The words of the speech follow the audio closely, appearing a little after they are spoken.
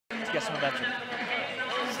to get some momentum.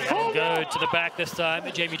 Seattle go to the back this time.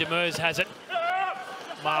 Jamie Demers has it.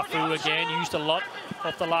 Mafu again, used a lot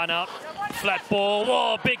off the line out. Flat ball,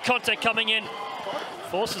 whoa, big contact coming in.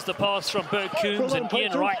 Forces the pass from Berg Coombs, and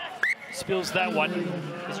Ian Wright spills that one.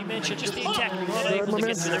 As you mentioned, just the attack, not able to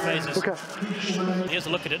get through the phases. Here's a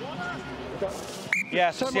look at it.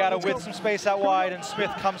 Yeah, so Seattle with some space out wide, and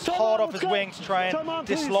Smith comes hard off his wing to try and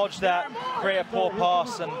dislodge that, create a poor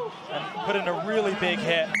pass, and put in a really big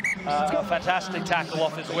hit. A fantastic tackle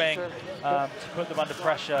off his wing to put them under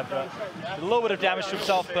pressure, but a little bit of damage to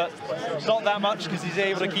himself, but not that much because he's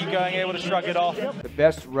able to keep going, able to shrug it off. The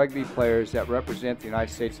best rugby players that represent the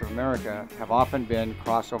United States of America have often been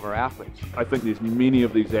crossover athletes. I think there's many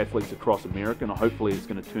of these athletes across America, and hopefully it's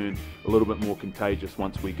going to turn a little bit more contagious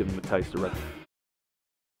once we give them a taste of rugby.